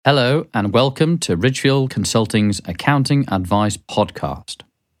Hello and welcome to Ridgefield Consulting's Accounting Advice Podcast.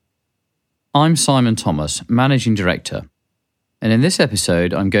 I'm Simon Thomas, Managing Director, and in this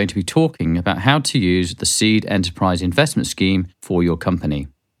episode I'm going to be talking about how to use the Seed Enterprise Investment Scheme for your company.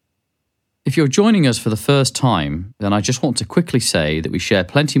 If you're joining us for the first time, then I just want to quickly say that we share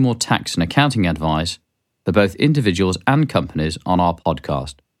plenty more tax and accounting advice for both individuals and companies on our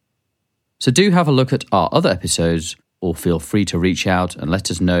podcast. So do have a look at our other episodes, or feel free to reach out and let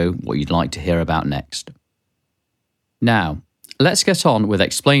us know what you'd like to hear about next. Now, let's get on with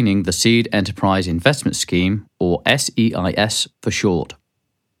explaining the Seed Enterprise Investment Scheme, or SEIS for short.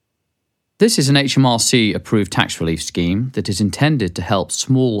 This is an HMRC-approved tax relief scheme that is intended to help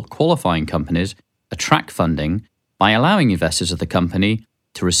small qualifying companies attract funding by allowing investors of the company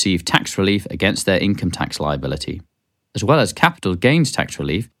to receive tax relief against their income tax liability, as well as capital gains tax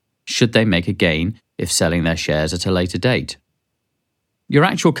relief should they make a gain if selling their shares at a later date. Your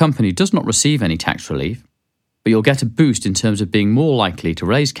actual company does not receive any tax relief, but you'll get a boost in terms of being more likely to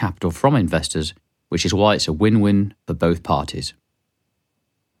raise capital from investors, which is why it's a win-win for both parties.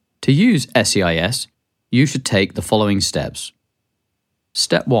 To use SEIS, you should take the following steps.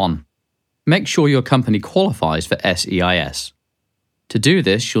 Step 1. Make sure your company qualifies for SEIS. To do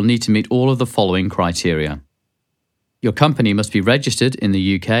this, you'll need to meet all of the following criteria. Your company must be registered in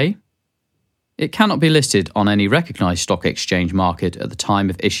the UK. It cannot be listed on any recognised stock exchange market at the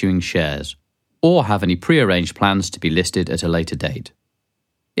time of issuing shares, or have any pre-arranged plans to be listed at a later date.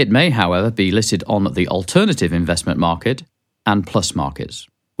 It may, however, be listed on the alternative investment market and plus markets,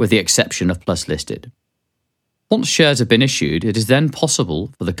 with the exception of plus listed. Once shares have been issued, it is then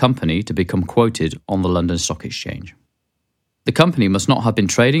possible for the company to become quoted on the London Stock Exchange. The company must not have been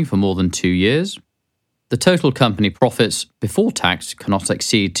trading for more than 2 years. The total company profits before tax cannot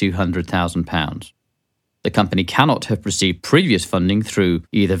exceed £200,000. The company cannot have received previous funding through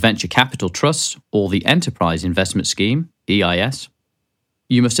either venture capital trusts or the Enterprise Investment Scheme, EIS.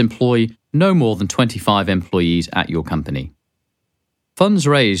 You must employ no more than 25 employees at your company. Funds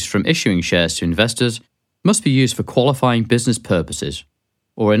raised from issuing shares to investors must be used for qualifying business purposes,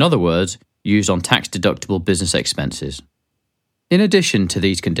 or in other words, used on tax-deductible business expenses. In addition to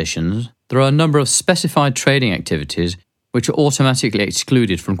these conditions, there are a number of specified trading activities which are automatically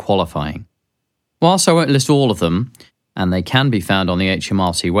excluded from qualifying. Whilst I won't list all of them, and they can be found on the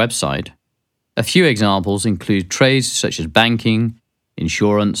HMRC website, a few examples include trades such as banking,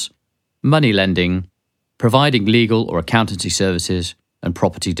 insurance, money lending, providing legal or accountancy services, and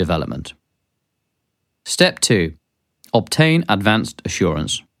property development. Step 2. Obtain advanced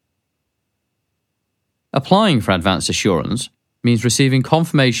assurance. Applying for advanced assurance means receiving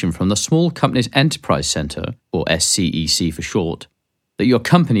confirmation from the Small Companies Enterprise Centre, or SCEC for short, that your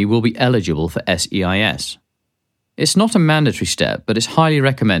company will be eligible for SEIS. It's not a mandatory step, but it's highly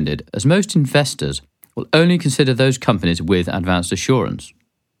recommended, as most investors will only consider those companies with advanced assurance.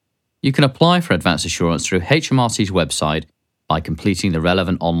 You can apply for advanced assurance through HMRC's website by completing the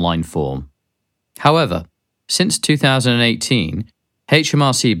relevant online form. However, since 2018,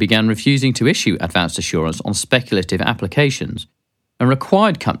 HMRC began refusing to issue advanced assurance on speculative applications and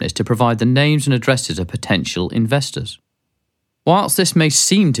required companies to provide the names and addresses of potential investors. Whilst this may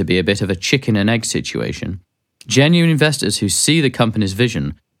seem to be a bit of a chicken and egg situation, genuine investors who see the company's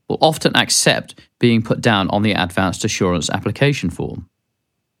vision will often accept being put down on the advanced assurance application form.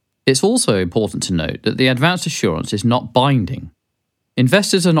 It's also important to note that the advanced assurance is not binding.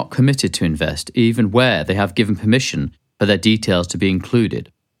 Investors are not committed to invest even where they have given permission for their details to be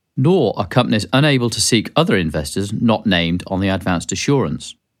included, nor are companies unable to seek other investors not named on the advanced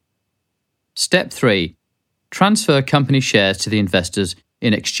assurance. Step 3. Transfer company shares to the investors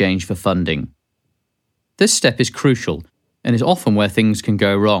in exchange for funding. This step is crucial and is often where things can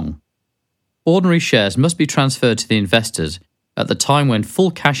go wrong. Ordinary shares must be transferred to the investors at the time when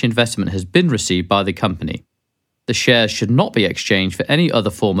full cash investment has been received by the company. The shares should not be exchanged for any other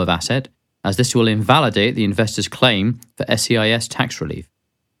form of asset, as this will invalidate the investor's claim for SEIS tax relief.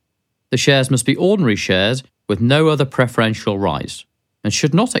 The shares must be ordinary shares with no other preferential rights and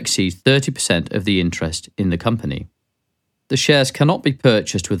should not exceed 30% of the interest in the company. The shares cannot be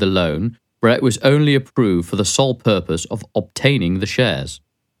purchased with a loan where it was only approved for the sole purpose of obtaining the shares.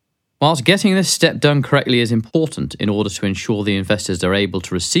 Whilst getting this step done correctly is important in order to ensure the investors are able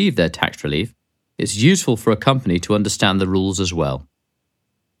to receive their tax relief, it's useful for a company to understand the rules as well.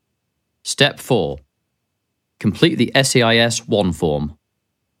 Step 4. Complete the SEIS-1 form.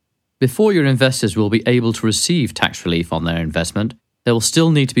 Before your investors will be able to receive tax relief on their investment, there will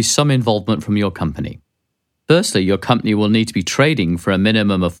still need to be some involvement from your company. Firstly, your company will need to be trading for a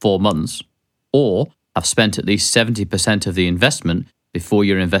minimum of 4 months, or have spent at least 70% of the investment before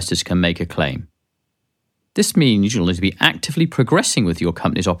your investors can make a claim. This means you'll need to be actively progressing with your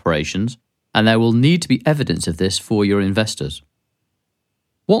company's operations, and there will need to be evidence of this for your investors.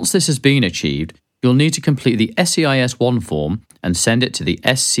 Once this has been achieved, you'll need to complete the SEIS-1 form and send it to the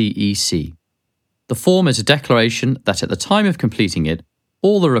SCEC. The form is a declaration that at the time of completing it,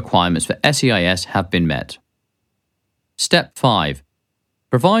 all the requirements for SEIS have been met. Step 5.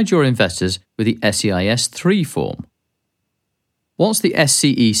 Provide your investors with the SEIS-3 form. Once the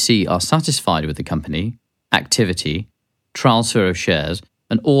SCEC are satisfied with the company, activity, transfer of shares,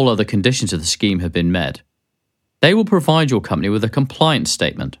 and all other conditions of the scheme have been met, they will provide your company with a compliance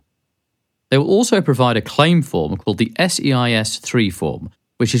statement. They will also provide a claim form called the SEIS-3 form,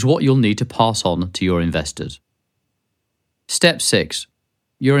 which is what you'll need to pass on to your investors. Step 6.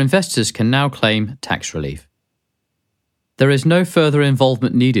 Your investors can now claim tax relief. There is no further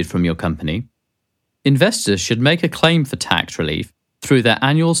involvement needed from your company. Investors should make a claim for tax relief through their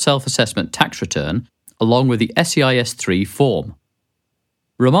annual self-assessment tax return along with the SEIS-3 form.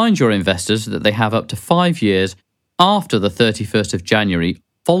 Remind your investors that they have up to 5 years after the 31st of January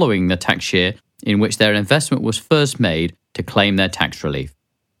following the tax year in which their investment was first made to claim their tax relief.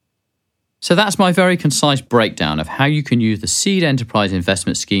 So that's my very concise breakdown of how you can use the Seed Enterprise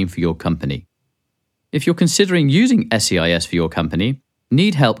Investment Scheme for your company. If you're considering using SEIS for your company,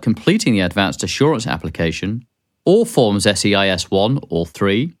 need help completing the Advanced Assurance application, or forms SEIS-1 or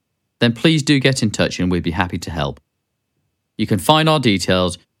 3, then please do get in touch and we'd be happy to help. You can find our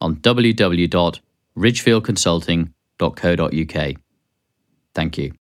details on www.ridgefieldconsulting.co.uk. Thank you.